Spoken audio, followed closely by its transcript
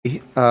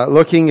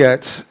Looking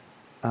at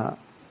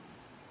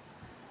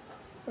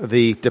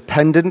the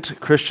dependent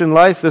Christian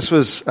life. This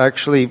was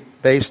actually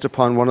based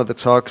upon one of the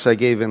talks I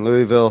gave in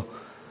Louisville.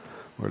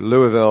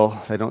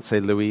 They don't say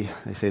Louis,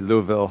 they say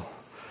Louisville.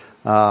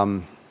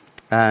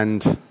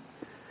 And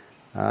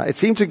it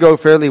seemed to go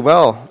fairly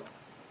well.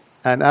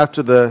 And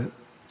after the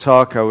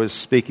talk, I was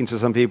speaking to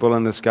some people,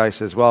 and this guy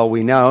says, well,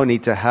 we now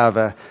need to have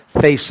a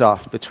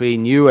face-off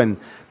between you and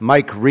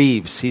Mike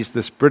Reeves. He's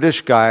this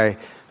British guy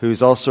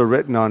who's also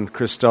written on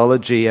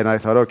Christology, and I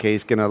thought, okay,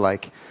 he's going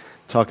to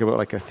talk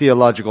about a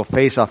theological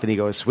face-off, and he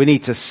goes, we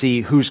need to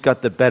see who's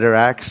got the better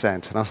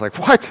accent. And I was like,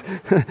 what?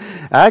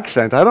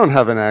 Accent? I don't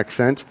have an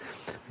accent.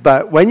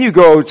 But when you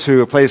go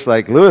to a place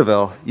like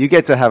Louisville, you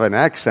get to have an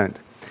accent,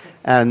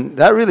 and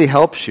that really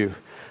helps you.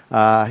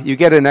 You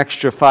get an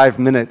extra 5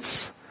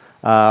 minutes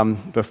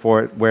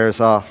before it wears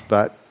off,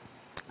 but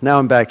now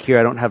I'm back here,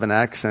 I don't have an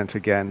accent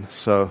again,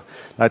 so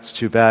that's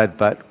too bad.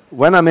 But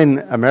when I'm in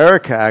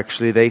America,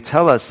 actually, they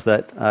tell us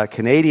that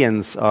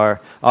Canadians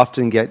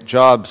often get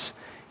jobs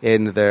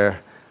in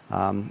their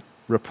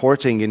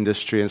reporting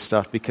industry and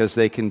stuff because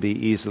they can be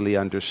easily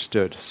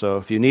understood. So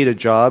if you need a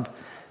job,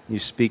 you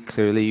speak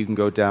clearly, you can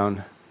go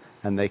down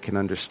and they can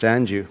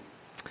understand you.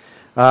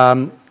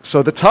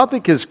 So the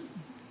topic is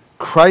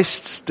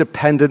Christ's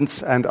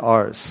dependence and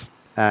ours,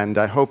 and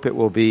I hope it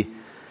will be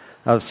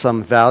of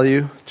some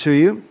value to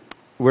you.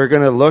 We're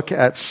going to look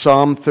at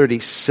Psalm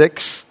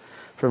 36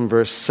 from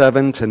verse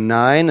 7 to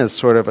 9 as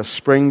sort of a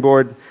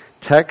springboard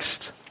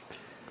text.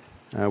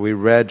 We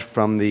read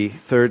from the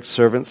third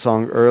servant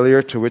song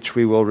earlier, to which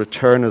we will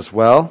return as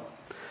well.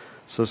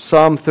 So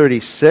Psalm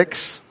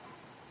 36,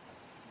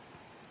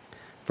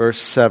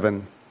 verse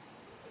 7.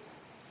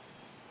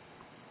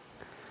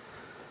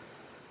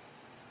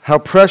 How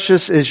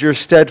precious is your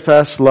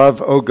steadfast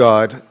love, O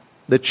God!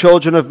 The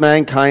children of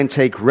mankind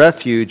take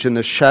refuge in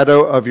the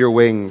shadow of your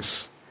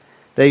wings.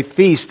 They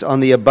feast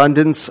on the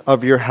abundance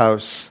of your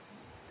house,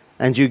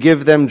 and you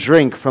give them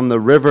drink from the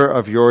river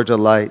of your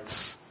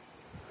delights.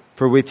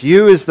 For with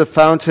you is the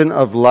fountain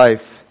of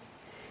life.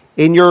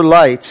 In your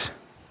light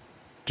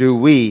do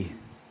we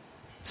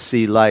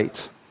see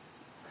light.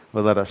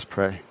 Well, let us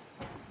pray.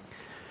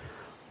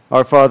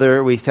 Our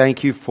Father, we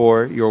thank you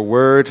for your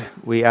word.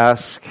 We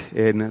ask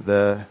in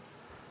the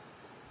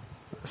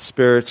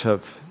spirit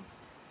of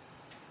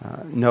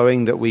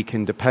knowing that we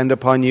can depend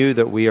upon you,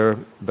 that we are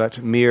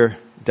but mere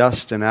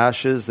dust and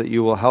ashes, that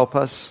you will help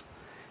us.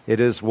 It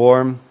is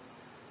warm,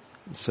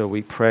 so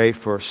we pray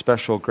for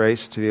special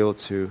grace to be able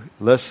to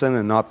listen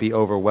and not be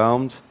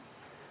overwhelmed,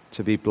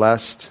 to be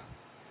blessed,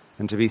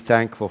 and to be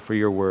thankful for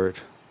your word.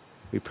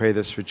 We pray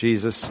this for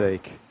Jesus'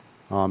 sake.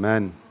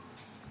 Amen.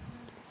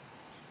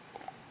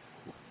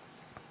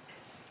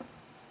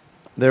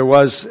 There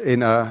was,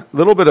 in a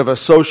little bit of a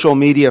social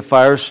media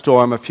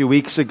firestorm a few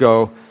weeks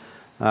ago,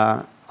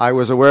 I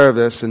was aware of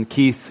this, and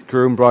Keith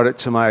Groom brought it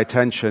to my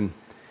attention,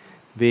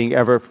 being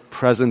ever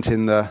present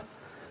in the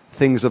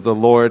things of the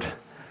Lord.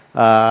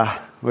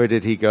 Where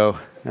did he go?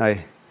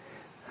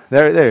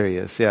 There he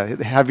is.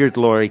 Yeah, have your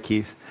glory,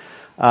 Keith.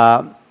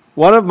 One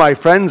of my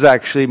friends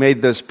actually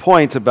made this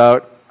point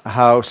about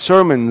how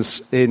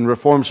sermons in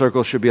Reformed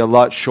circles should be a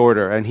lot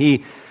shorter, and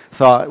he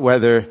thought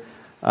whether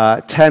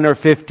 10 or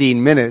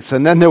 15 minutes,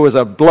 and then there was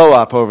a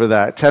blow-up over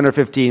that, 10 or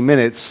 15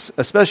 minutes,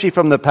 especially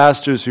from the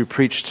pastors who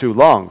preach too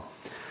long.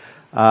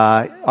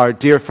 Our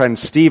dear friend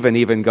Stephen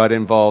even got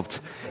involved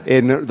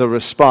in the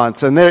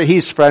response, and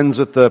he's friends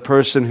with the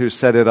person who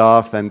set it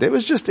off, and it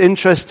was just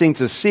interesting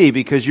to see,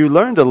 because you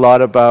learned a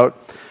lot about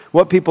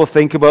what people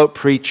think about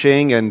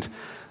preaching, and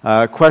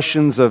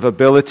questions of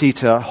ability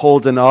to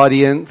hold an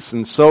audience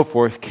and so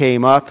forth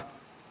came up,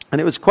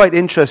 and it was quite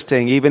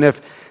interesting, even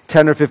if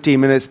 10 or 15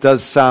 minutes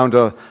does sound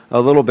a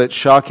little bit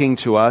shocking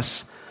to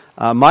us.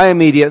 My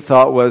immediate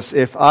thought was,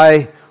 if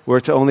I were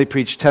to only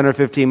preach 10 or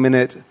 15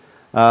 minute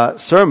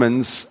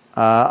sermons,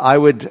 I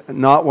would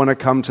not want to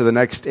come to the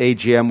next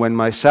AGM when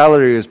my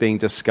salary was being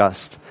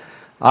discussed.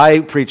 I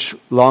preach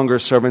longer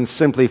sermons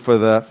simply for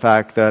the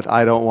fact that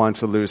I don't want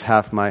to lose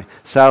half my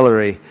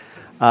salary.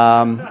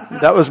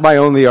 That was my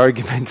only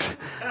argument.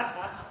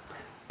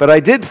 But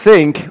I did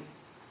think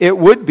it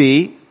would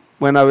be,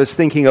 when I was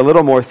thinking a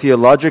little more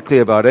theologically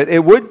about it,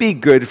 it would be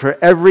good for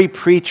every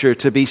preacher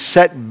to be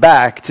set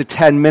back to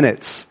 10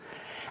 minutes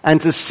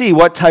and to see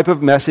what type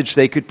of message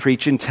they could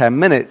preach in 10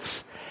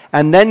 minutes.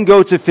 And then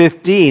go to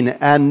 15,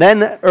 and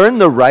then earn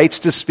the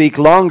rights to speak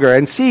longer,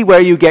 and see where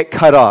you get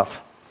cut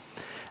off.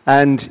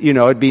 And,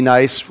 it'd be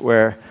nice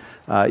where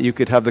you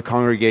could have the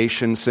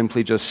congregation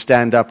simply just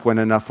stand up when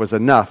enough was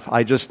enough.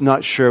 I'm just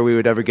not sure we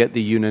would ever get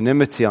the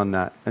unanimity on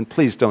that. And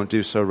please don't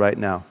do so right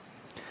now.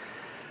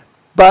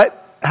 But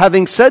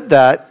having said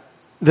that,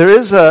 there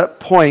is a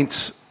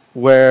point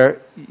where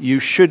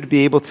you should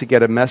be able to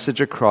get a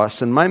message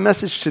across. And my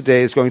message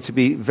today is going to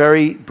be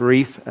very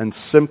brief and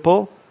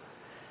simple.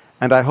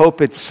 And I hope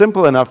it's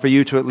simple enough for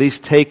you to at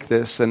least take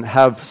this and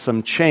have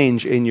some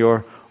change in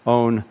your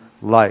own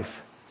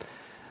life.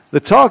 The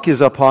talk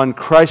is upon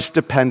Christ's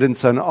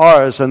dependence on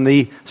ours, and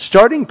the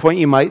starting point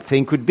you might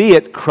think would be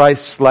at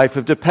Christ's life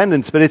of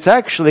dependence, but it's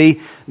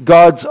actually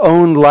God's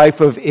own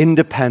life of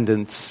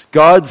independence,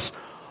 God's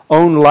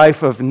own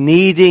life of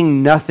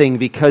needing nothing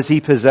because he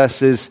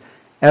possesses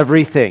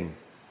everything.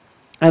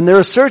 And there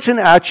are certain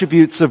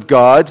attributes of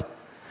God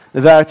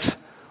that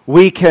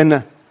we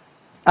can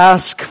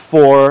ask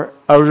for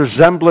a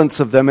resemblance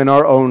of them in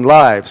our own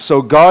lives.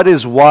 So God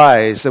is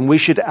wise, and we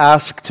should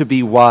ask to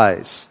be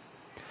wise.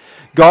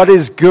 God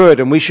is good,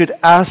 and we should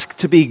ask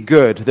to be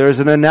good. There's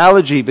an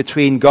analogy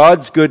between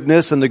God's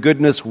goodness and the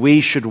goodness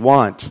we should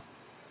want.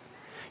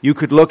 You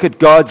could look at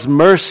God's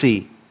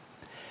mercy,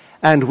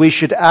 and we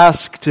should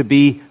ask to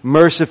be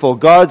merciful.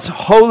 God's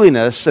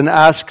holiness, and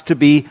ask to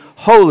be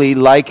holy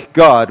like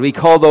God. We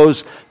call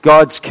those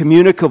God's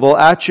communicable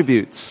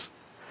attributes.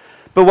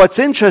 But what's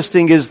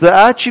interesting is the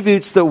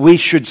attributes that we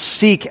should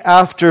seek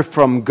after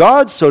from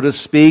God, so to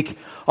speak,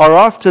 are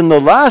often the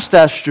last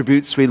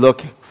attributes we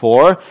look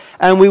for,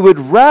 and we would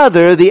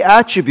rather the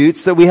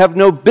attributes that we have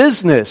no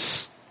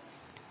business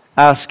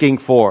asking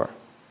for.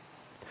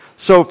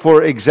 So,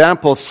 for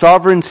example,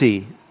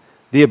 sovereignty,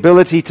 the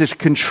ability to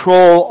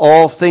control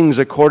all things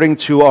according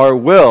to our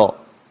will.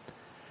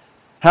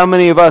 How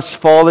many of us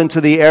fall into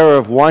the error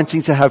of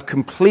wanting to have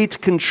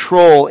complete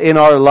control in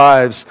our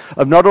lives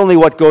of not only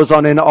what goes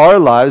on in our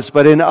lives,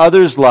 but in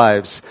others'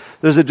 lives?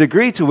 There's a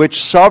degree to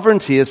which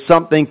sovereignty is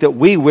something that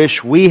we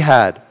wish we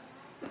had.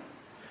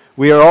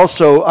 We are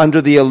also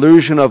under the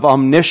illusion of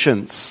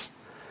omniscience,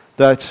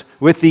 that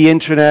with the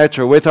internet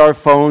or with our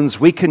phones,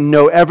 we can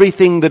know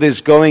everything that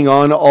is going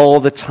on all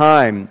the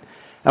time.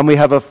 And we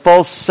have a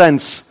false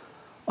sense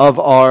of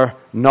our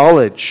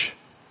knowledge.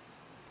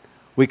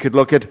 We could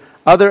look at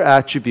other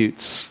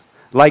attributes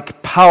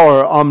like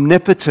power,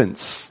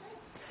 omnipotence.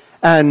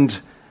 And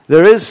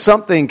there is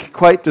something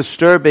quite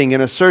disturbing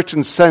in a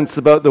certain sense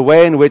about the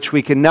way in which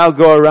we can now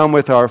go around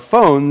with our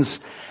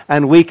phones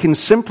and we can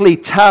simply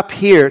tap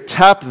here,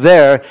 tap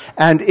there,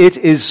 and it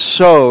is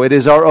so. It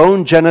is our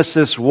own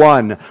Genesis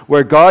 1,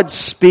 where God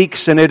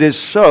speaks and it is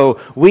so.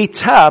 We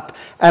tap,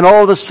 and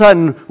all of a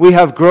sudden we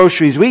have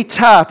groceries. We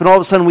tap, and all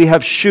of a sudden we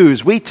have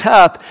shoes. We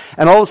tap,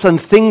 and all of a sudden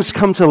things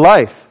come to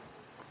life.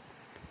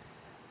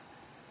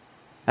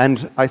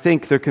 And I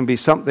think there can be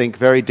something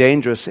very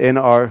dangerous in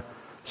our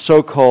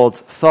so-called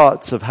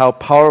thoughts of how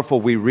powerful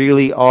we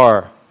really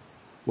are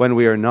when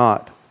we are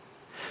not.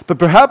 But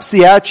perhaps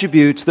the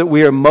attribute that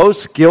we are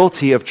most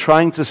guilty of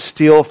trying to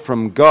steal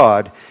from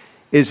God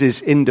is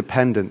his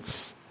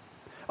independence,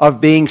 of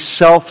being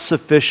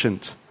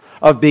self-sufficient,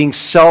 of being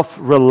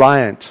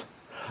self-reliant,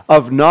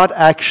 of not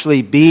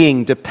actually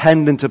being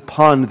dependent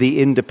upon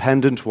the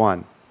independent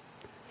one.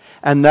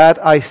 And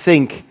that, I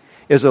think,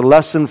 is a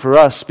lesson for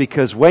us,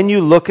 because when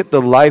you look at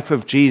the life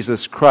of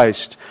Jesus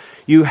Christ,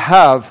 you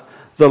have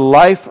the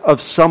life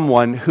of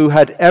someone who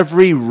had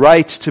every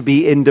right to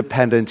be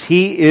independent.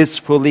 He is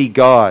fully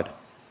God.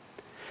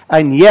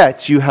 And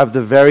yet you have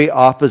the very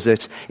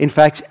opposite. In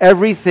fact,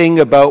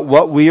 everything about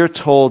what we are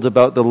told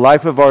about the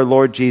life of our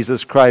Lord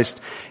Jesus Christ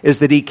is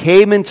that he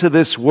came into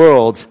this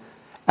world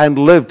and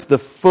lived the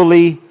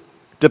fully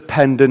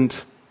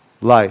dependent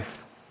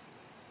life.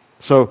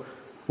 So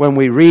when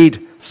we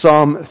read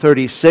Psalm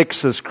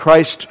 36, as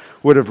Christ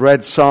would have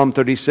read Psalm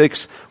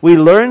 36, we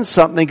learn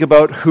something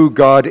about who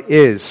God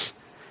is.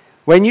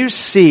 When you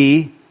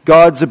see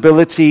God's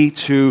ability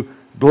to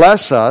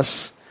bless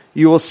us,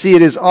 you will see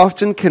it is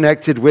often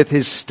connected with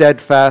his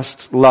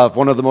steadfast love.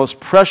 One of the most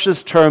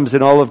precious terms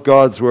in all of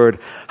God's word.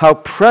 How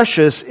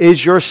precious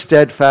is your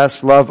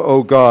steadfast love,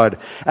 O God.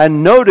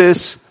 And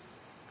notice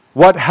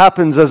what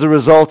happens as a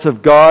result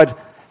of God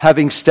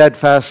having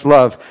steadfast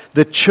love.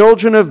 The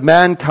children of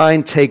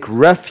mankind take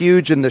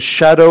refuge in the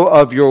shadow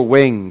of your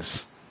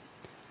wings.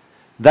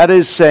 That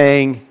is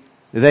saying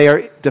they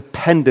are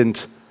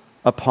dependent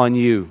upon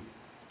you.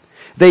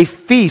 They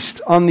feast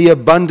on the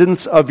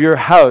abundance of your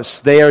house.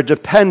 They are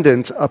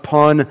dependent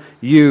upon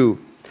you.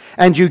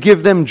 And you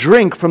give them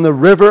drink from the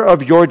river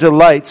of your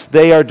delights.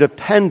 They are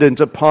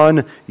dependent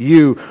upon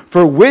you.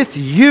 For with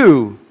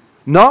you,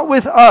 not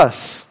with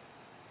us,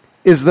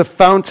 is the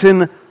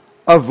fountain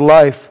of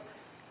life.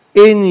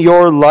 In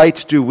your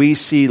light do we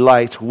see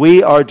light.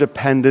 We are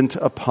dependent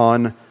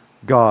upon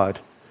God.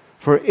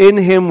 For in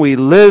him we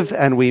live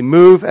and we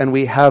move and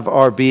we have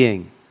our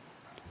being.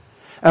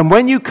 And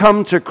when you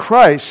come to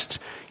Christ,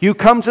 you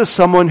come to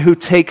someone who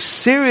takes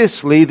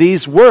seriously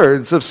these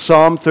words of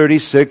Psalm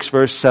 36,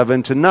 verse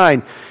 7 to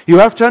 9. You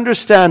have to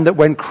understand that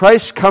when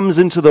Christ comes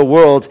into the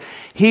world,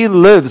 he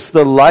lives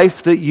the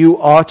life that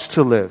you ought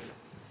to live.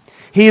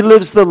 He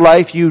lives the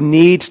life you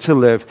need to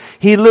live.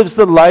 He lives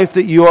the life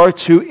that you are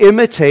to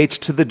imitate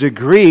to the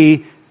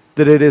degree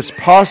that it is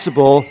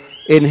possible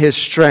in his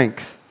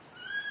strength.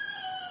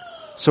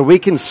 So we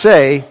can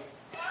say,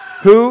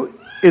 who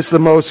is the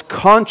most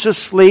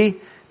consciously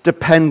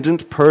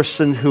dependent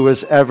person who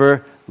has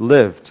ever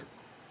lived?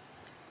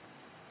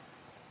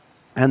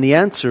 And the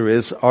answer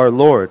is our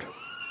Lord.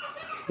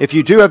 If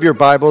you do have your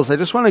Bibles, I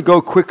just want to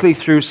go quickly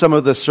through some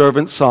of the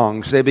servant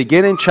songs. They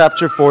begin in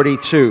chapter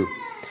 42.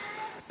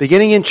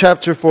 beginning in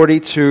chapter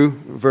 42,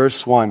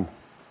 verse 1.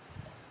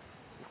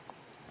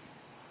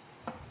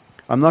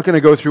 I'm not going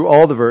to go through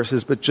all the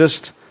verses, but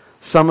just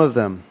some of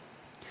them.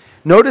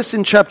 Notice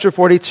in chapter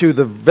 42,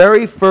 the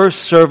very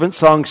first servant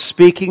song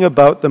speaking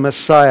about the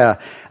Messiah.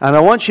 And I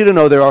want you to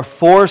know there are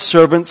 4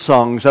 servant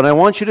songs, and I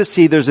want you to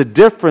see there's a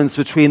difference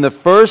between the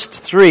first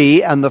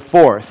 3 and the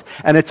 4th.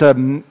 And it's a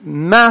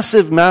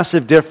massive,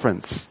 massive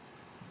difference.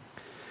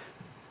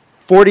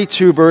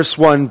 42 verse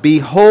 1,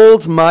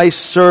 "Behold my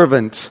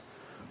servant,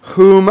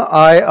 whom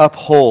I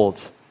uphold."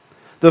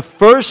 The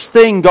first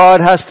thing God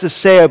has to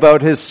say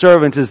about His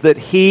servant is that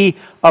He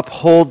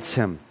upholds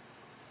him.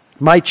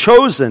 "My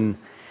chosen,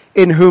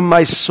 in whom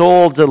my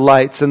soul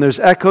delights." And there's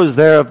echoes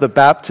there of the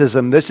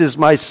baptism. "This is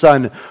my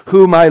Son,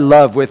 whom I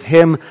love. With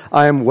Him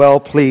I am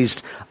well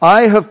pleased.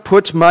 I have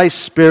put my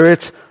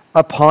Spirit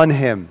upon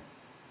Him,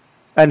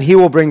 and He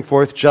will bring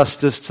forth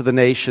justice to the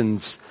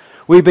nations."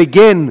 We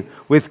begin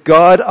with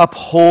God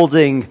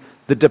upholding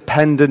the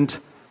dependent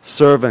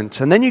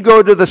servant. And then you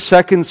go to the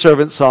second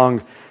servant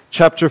song,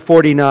 chapter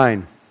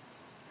 49.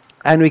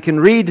 And we can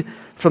read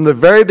from the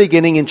very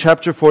beginning in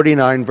chapter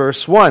 49,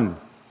 verse 1.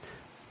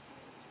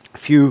 A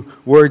few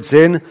words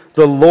in,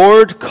 "The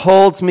Lord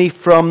called me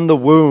from the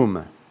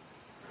womb.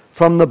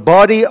 From the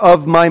body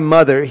of my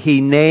mother, He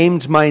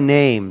named my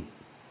name."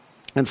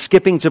 And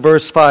skipping to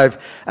verse 5,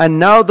 "And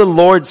now the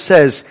Lord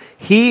says,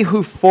 He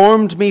who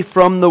formed me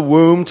from the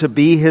womb to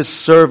be His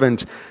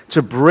servant,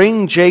 to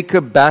bring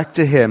Jacob back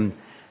to Him,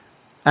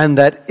 and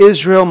that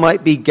Israel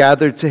might be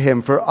gathered to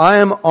Him. For I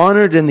am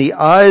honored in the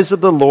eyes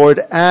of the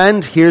Lord,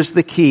 and," here's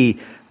the key,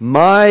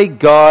 "my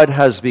God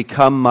has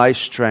become my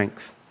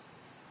strength."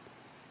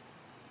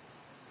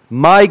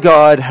 My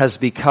God has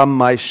become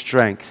my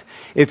strength.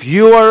 If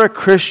you are a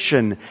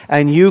Christian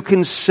and you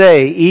can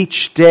say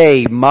each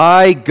day,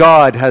 "My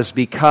God has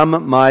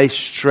become my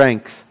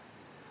strength,"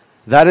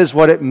 that is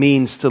what it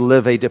means to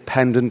live a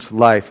dependent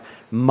life.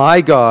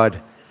 My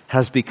God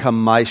has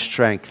become my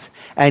strength.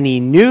 And He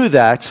knew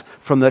that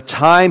from the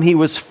time He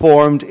was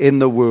formed in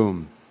the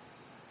womb.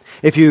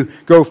 If you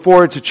go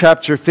forward to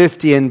chapter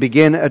 50 and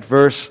begin at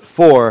verse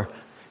 4,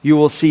 you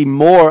will see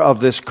more of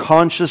this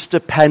conscious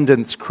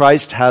dependence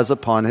Christ has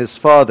upon His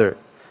Father.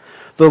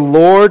 "The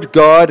Lord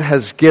God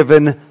has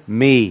given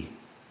me."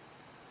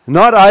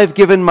 Not I've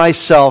given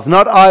myself,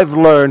 not I've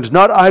learned,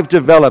 not I've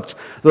developed.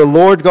 The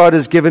Lord God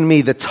has given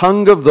me the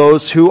tongue of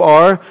those who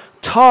are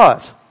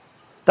taught.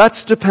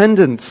 That's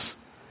dependence.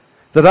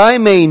 "That I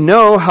may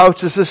know how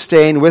to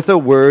sustain with a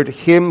word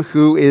him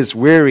who is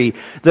weary."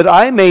 That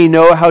I may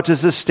know how to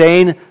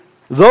sustain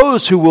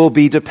those who will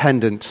be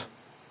dependent.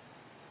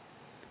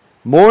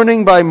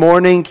 "Morning by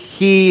morning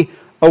He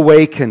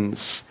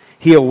awakens.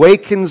 He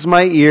awakens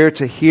my ear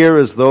to hear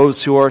as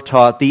those who are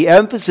taught." The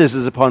emphasis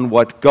is upon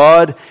what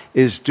God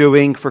is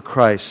doing for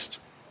Christ.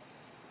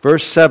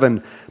 Verse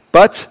 7,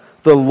 "But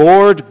the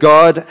Lord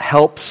God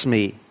helps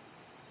me.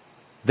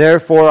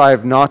 Therefore I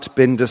have not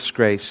been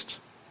disgraced."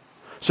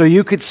 So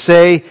you could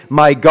say,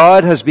 "My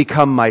God has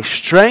become my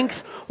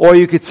strength," or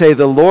you could say,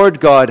 "The Lord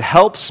God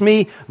helps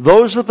me."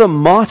 Those are the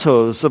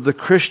mottos of the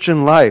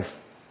Christian life.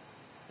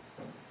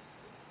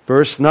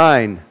 Verse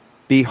 9,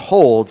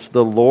 "Behold,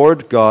 the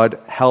Lord God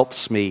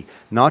helps me."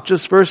 Not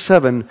just verse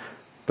 7,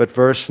 but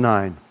verse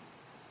 9.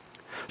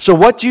 So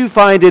what do you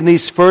find in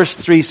these first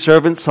 3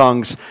 servant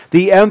songs?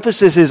 The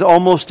emphasis is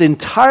almost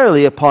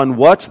entirely upon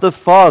what the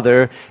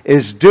Father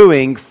is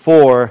doing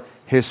for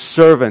His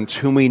servant,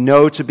 whom we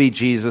know to be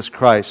Jesus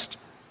Christ.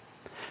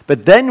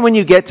 But then when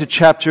you get to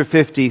chapter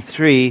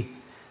 53,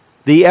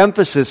 the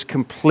emphasis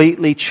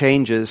completely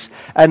changes.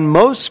 And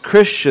most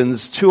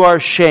Christians, to our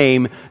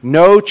shame,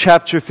 know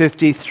chapter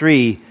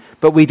 53,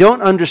 but we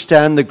don't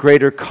understand the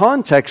greater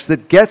context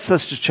that gets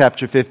us to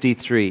chapter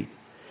 53.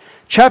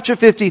 Chapter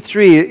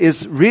 53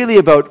 is really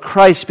about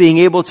Christ being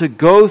able to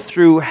go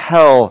through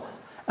hell,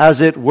 as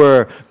it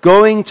were,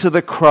 going to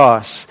the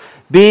cross,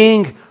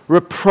 being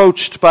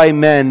reproached by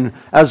men,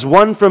 as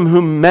one from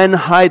whom men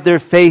hide their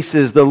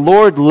faces. The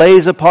Lord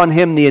lays upon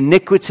Him the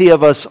iniquity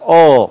of us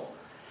all,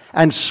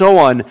 and so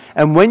on.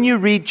 And when you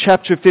read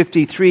chapter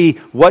 53,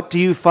 what do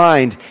you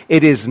find?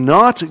 It is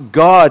not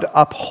God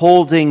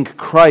upholding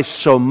Christ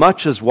so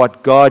much as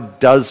what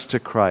God does to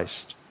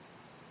Christ.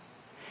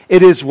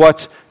 It is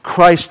what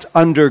Christ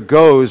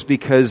undergoes,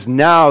 because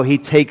now He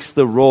takes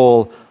the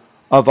role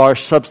of our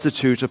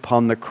substitute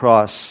upon the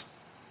cross.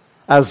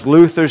 As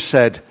Luther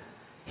said,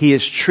 He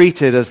is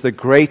treated as the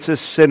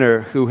greatest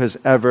sinner who has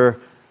ever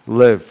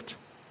lived.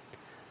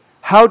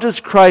 How does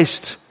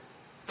Christ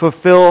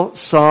fulfill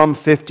Psalm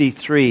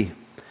 53?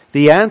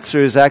 The answer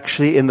is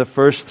actually in the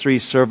first 3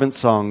 servant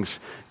songs.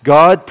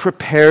 God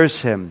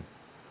prepares Him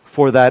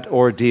for that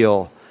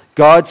ordeal.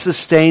 God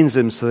sustains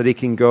Him so that He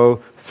can go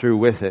through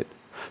with it.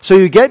 So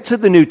you get to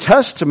the New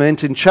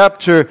Testament in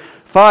chapter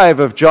 5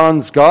 of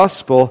John's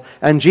Gospel,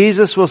 and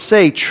Jesus will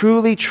say,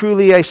 "Truly,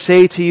 truly, I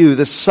say to you,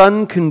 the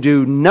Son can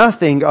do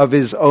nothing of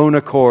His own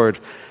accord,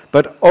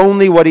 but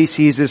only what He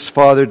sees His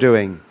Father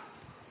doing.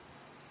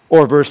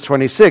 Or verse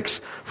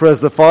 26, for as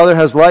the Father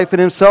has life in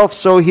himself,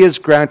 so he has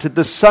granted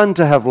the Son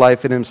to have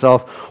life in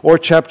himself. Or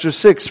chapter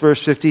 6,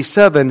 verse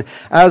 57,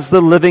 as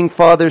the living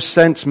Father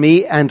sent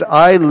me, and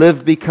I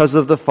live because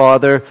of the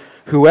Father,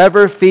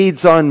 whoever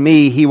feeds on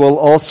me, he will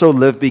also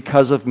live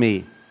because of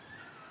me.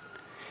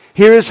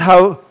 Here is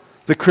how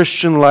the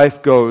Christian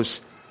life goes.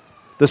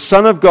 The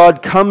Son of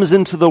God comes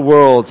into the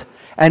world,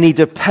 and he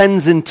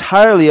depends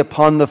entirely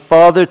upon the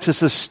Father to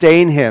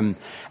sustain him.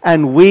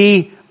 And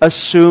we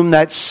assume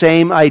that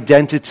same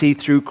identity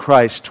through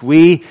Christ.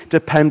 We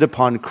depend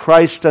upon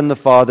Christ and the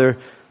Father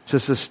to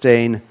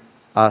sustain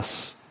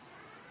us.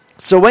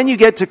 So when you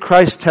get to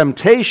Christ's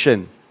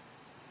temptation,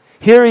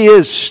 here he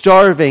is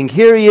starving.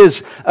 Here he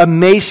is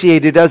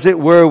emaciated, as it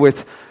were,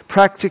 with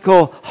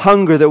practical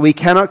hunger that we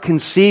cannot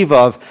conceive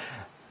of.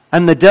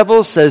 And the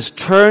devil says,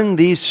 turn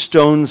these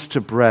stones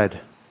to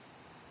bread.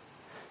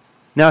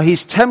 Now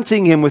he's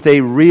tempting him with a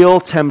real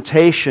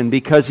temptation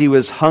because he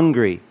was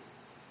hungry.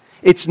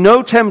 It's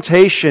no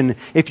temptation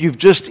if you've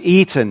just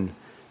eaten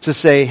to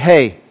say,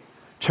 hey,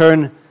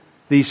 turn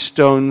these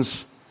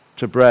stones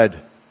to bread.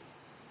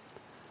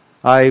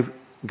 I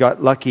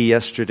got lucky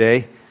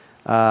yesterday.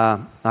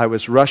 I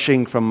was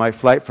rushing from my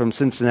flight from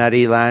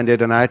Cincinnati,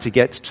 landed, and I had to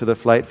get to the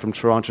flight from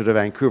Toronto to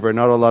Vancouver.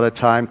 Not a lot of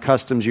time.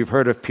 Customs, you've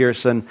heard of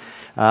Pearson.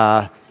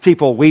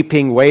 People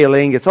weeping,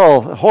 wailing. It's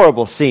all a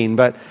horrible scene.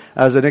 But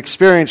as an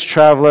experienced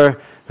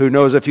traveler who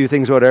knows a few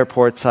things about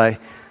airports, I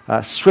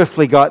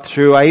swiftly got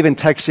through. I even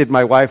texted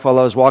my wife while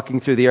I was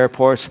walking through the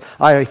airport.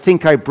 I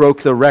think I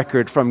broke the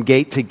record from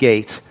gate to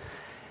gate.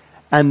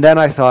 And then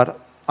I thought,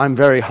 I'm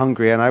very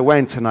hungry. And I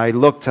went and I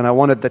looked and I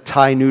wanted the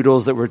Thai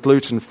noodles that were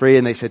gluten-free.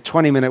 And they said,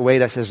 20-minute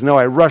wait. I says, no.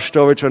 I rushed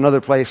over to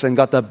another place and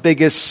got the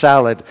biggest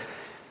salad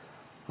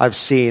I've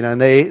seen.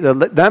 And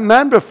that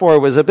man before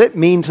was a bit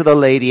mean to the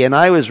lady. And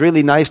I was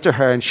really nice to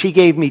her. And she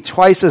gave me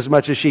twice as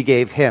much as she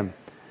gave him.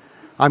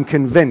 I'm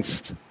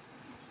convinced.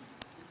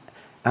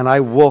 And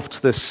I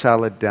wolfed this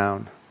salad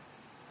down.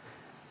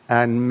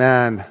 And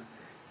man,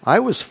 I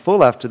was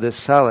full after this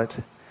salad.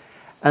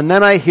 And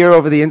then I hear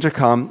over the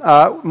intercom,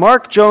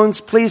 Mark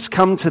Jones, please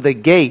come to the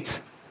gate.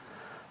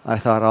 I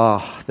thought,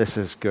 oh, this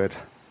is good.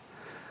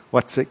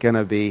 What's it going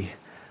to be?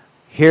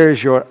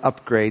 Here's your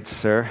upgrade,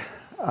 sir.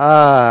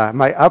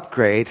 My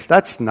upgrade.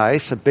 That's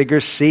nice. A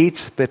bigger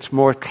seat, a bit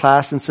more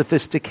class and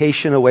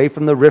sophistication away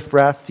from the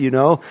riffraff, you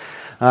know.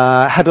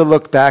 Had to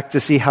look back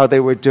to see how they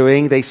were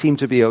doing. They seemed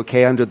to be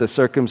okay under the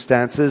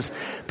circumstances.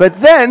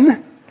 But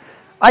then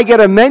I get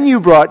a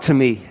menu brought to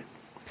me.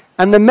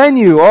 And the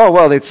menu,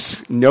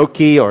 it's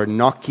gnocchi or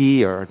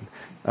gnocchi, or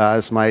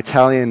as my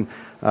Italian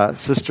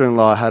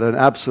sister-in-law had an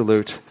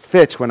absolute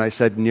fit when I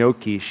said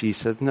gnocchi. She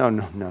said,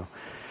 no.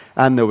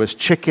 And there was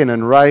chicken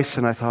and rice.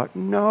 And I thought,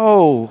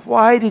 no,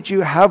 why did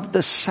you have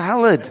the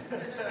salad?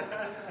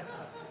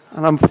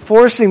 And I'm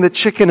forcing the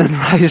chicken and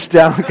rice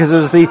down because it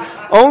was the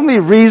only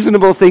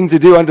reasonable thing to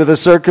do under the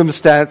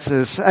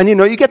circumstances. And,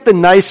 you get the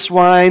nice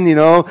wine,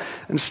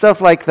 and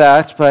stuff like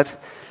that, but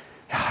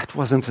it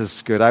wasn't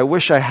as good. I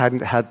wish I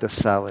hadn't had the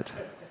salad.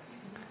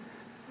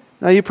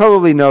 Now, you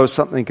probably know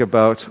something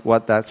about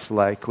what that's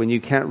like when you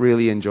can't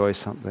really enjoy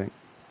something.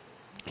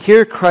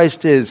 Here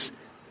Christ is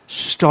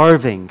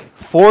starving,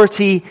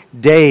 40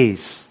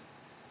 days.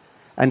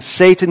 And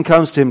Satan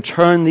comes to him,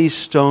 turn these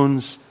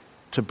stones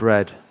to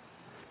bread.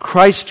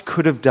 Christ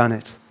could have done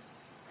it.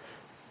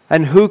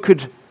 And who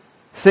could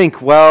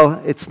think,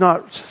 well, it's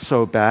not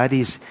so bad.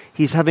 He's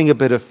having a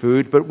bit of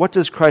food. But what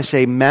does Christ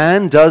say?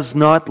 Man does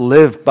not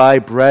live by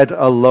bread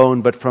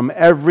alone, but from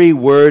every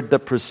word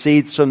that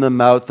proceeds from the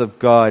mouth of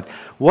God.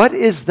 What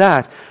is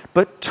that?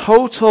 But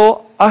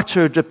total,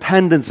 utter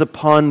dependence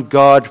upon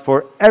God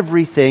for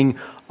everything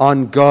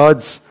on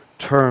God's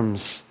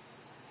terms.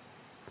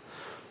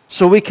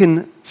 So we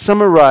can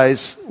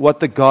summarize what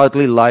the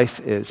godly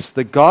life is.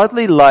 The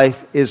godly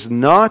life is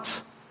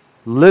not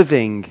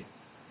living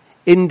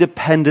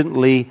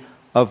independently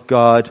of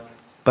God,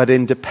 but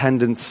in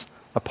dependence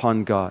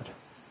upon God.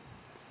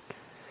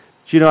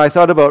 Do I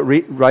thought about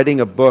writing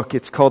a book.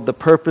 It's called The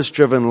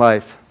Purpose-Driven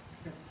Life.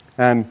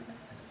 And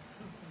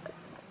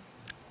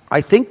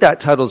I think that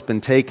title's been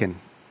taken.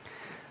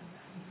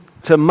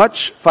 To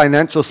much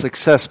financial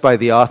success by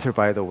the author,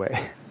 by the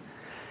way.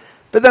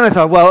 But then I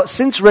thought, well,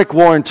 since Rick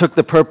Warren took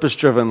The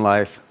Purpose-Driven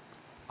Life,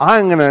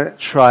 I'm going to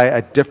try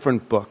a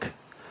different book,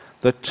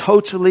 The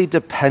Totally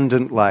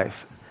Dependent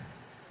Life.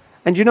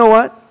 And you know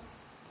what?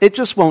 It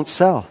just won't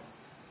sell.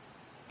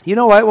 You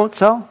know why it won't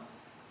sell?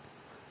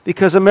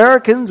 Because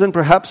Americans and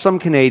perhaps some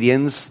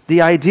Canadians,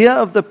 the idea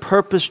of the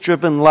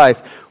purpose-driven life,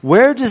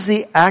 where does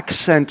the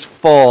accent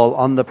fall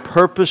on the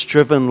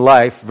purpose-driven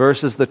life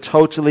versus the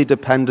totally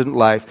dependent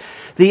life?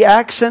 The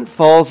accent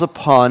falls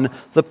upon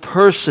the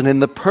person in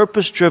the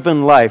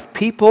purpose-driven life.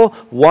 People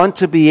want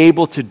to be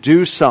able to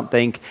do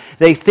something.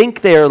 They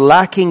think they are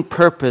lacking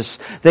purpose.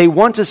 They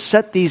want to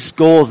set these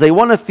goals. They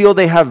want to feel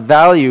they have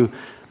value.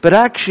 But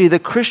actually, the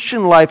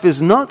Christian life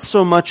is not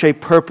so much a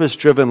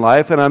purpose-driven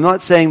life, and I'm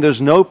not saying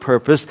there's no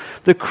purpose.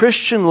 The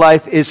Christian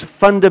life is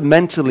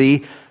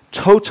fundamentally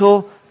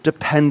total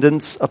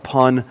dependence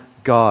upon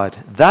God.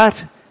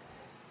 That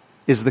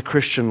is the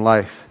Christian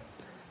life.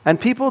 And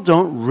people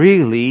don't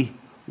really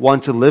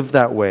want to live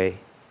that way.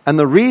 And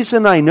the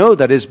reason I know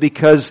that is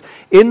because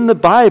in the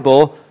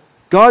Bible,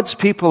 God's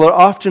people are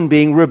often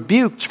being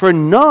rebuked for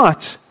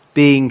not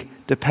being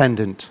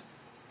dependent.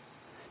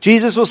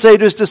 Jesus will say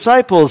to his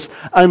disciples,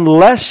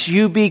 unless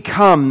you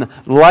become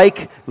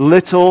like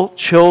little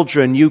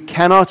children, you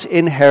cannot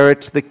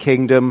inherit the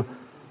kingdom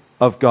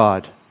of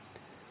God.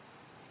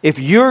 If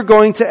you're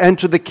going to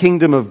enter the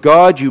kingdom of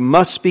God, you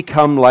must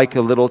become like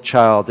a little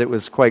child. It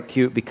was quite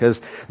cute because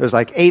there's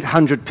like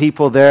 800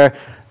 people there,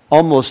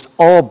 almost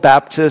all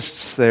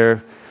Baptists.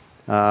 They're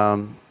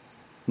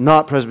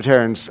not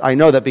Presbyterians. I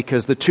know that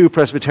because the two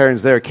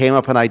Presbyterians there came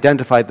up and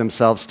identified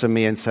themselves to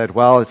me and said,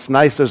 well, it's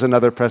nice there's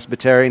another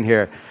Presbyterian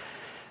here.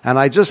 And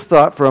I just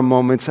thought for a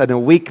moment, and a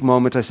weak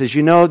moment, I said,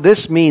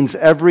 this means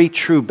every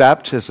true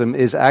baptism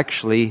is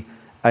actually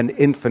an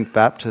infant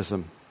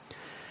baptism.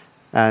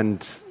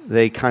 And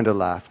they kind of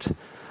laughed.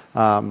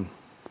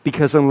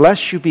 Because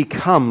unless you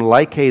become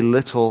like a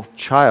little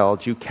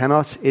child, you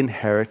cannot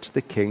inherit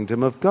the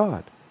kingdom of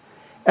God.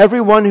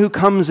 Everyone who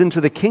comes into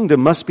the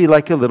kingdom must be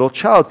like a little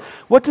child.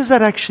 What does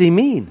that actually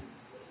mean?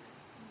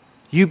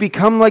 You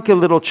become like a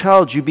little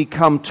child. You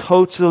become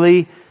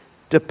totally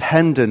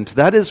dependent.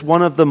 That is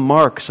one of the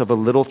marks of a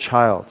little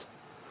child.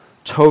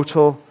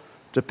 Total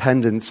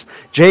dependence.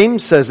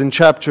 James says in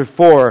chapter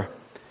 4,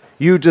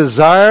 you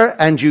desire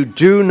and you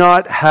do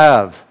not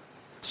have,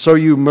 so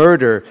you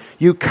murder.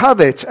 You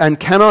covet and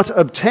cannot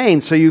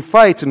obtain, so you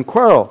fight and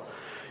quarrel.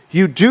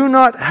 You do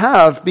not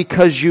have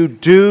because you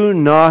do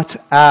not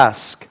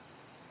ask.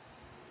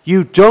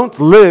 You don't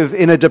live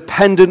in a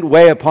dependent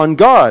way upon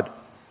God.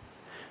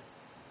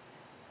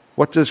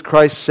 What does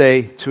Christ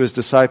say to his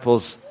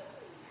disciples?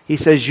 He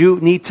says, you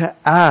need to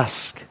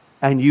ask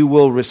and you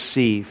will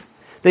receive.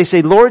 They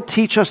say, Lord,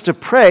 teach us to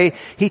pray.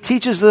 He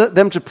teaches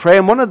them to pray,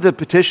 and one of the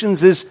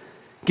petitions is,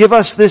 give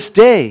us this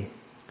day.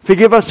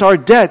 Forgive us our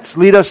debts.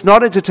 Lead us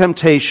not into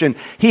temptation.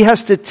 He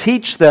has to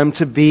teach them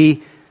to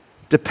be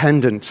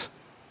dependent.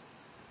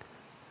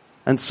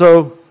 And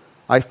so,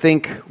 I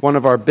think one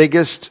of our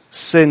biggest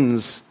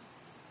sins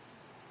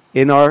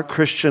in our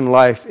Christian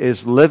life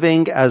is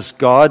living as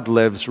God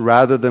lives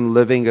rather than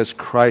living as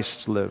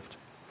Christ lived.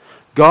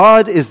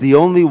 God is the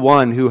only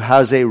one who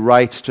has a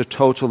right to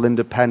total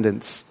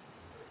independence.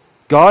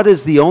 God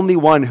is the only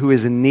one who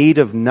is in need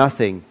of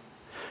nothing.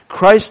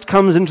 Christ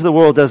comes into the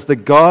world as the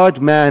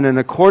God-man, and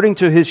according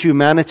to his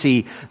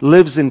humanity,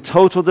 lives in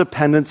total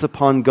dependence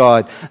upon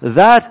God.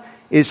 That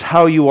is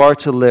how you are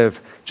to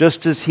live,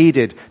 just as he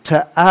did,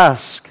 to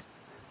ask,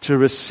 to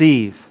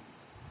receive.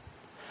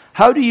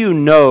 How do you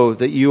know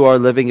that you are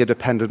living a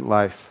dependent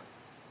life?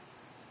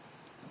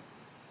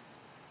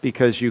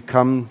 Because you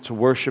come to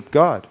worship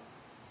God.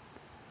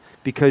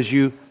 Because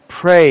you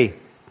pray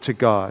to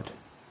God.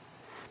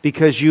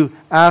 Because you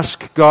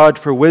ask God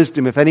for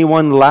wisdom. If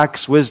anyone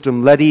lacks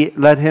wisdom, let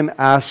him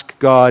ask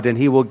God, and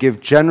he will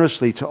give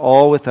generously to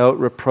all without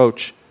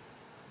reproach.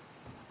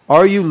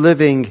 Are you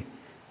living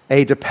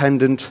a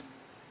dependent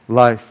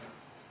life?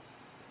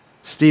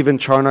 Stephen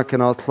Charnock,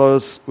 and I'll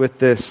close with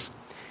this.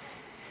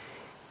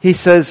 He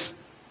says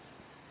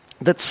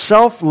that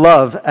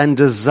self-love and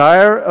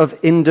desire of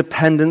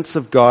independence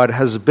of God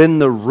has been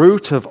the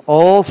root of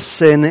all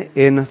sin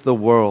in the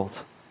world.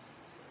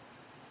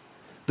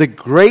 The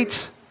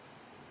great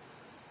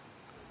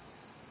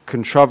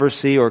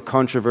controversy or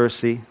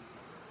controversy,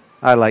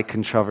 I like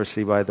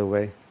controversy, by the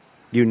way.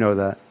 You know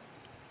that.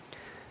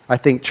 I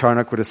think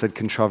Charnock would have said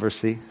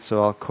controversy,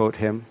 so I'll quote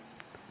him.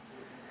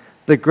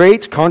 The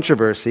great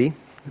controversy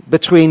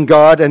between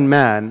God and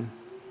man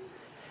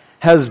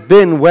has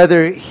been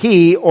whether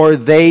he or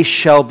they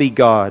shall be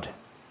God,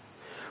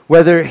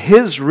 whether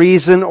his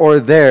reason or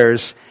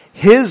theirs,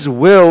 his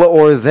will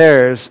or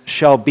theirs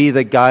shall be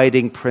the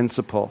guiding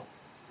principle.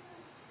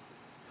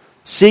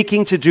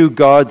 Seeking to do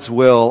God's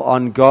will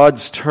on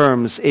God's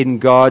terms in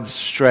God's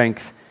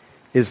strength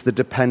is the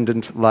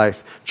dependent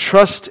life.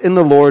 Trust in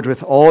the Lord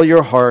with all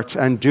your heart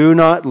and do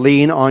not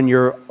lean on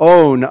your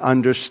own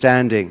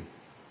understanding.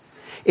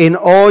 In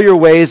all your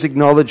ways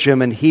acknowledge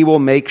him, and he will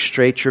make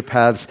straight your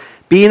paths.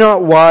 Be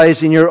not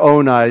wise in your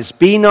own eyes.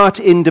 Be not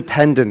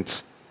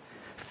independent.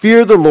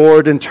 Fear the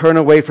Lord and turn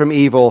away from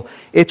evil.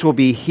 It will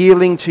be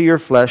healing to your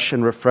flesh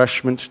and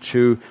refreshment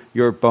to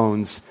your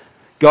bones.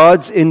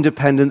 God's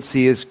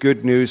independency is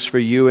good news for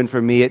you and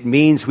for me. It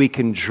means we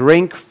can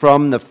drink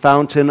from the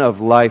fountain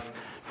of life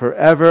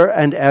forever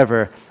and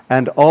ever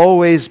and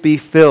always be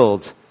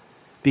filled,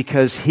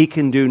 because he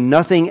can do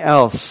nothing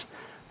else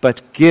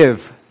but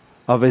give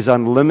of his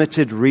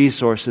unlimited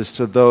resources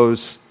to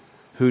those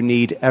who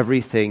need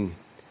everything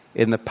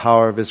in the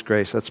power of his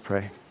grace. Let's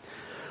pray.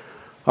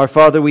 Our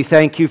Father, we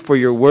thank you for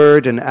your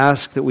word and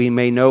ask that we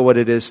may know what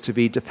it is to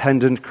be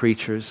dependent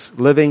creatures,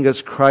 living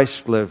as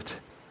Christ lived,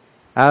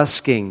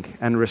 asking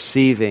and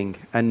receiving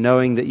and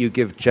knowing that you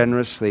give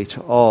generously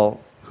to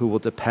all who will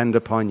depend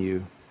upon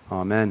you.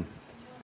 Amen.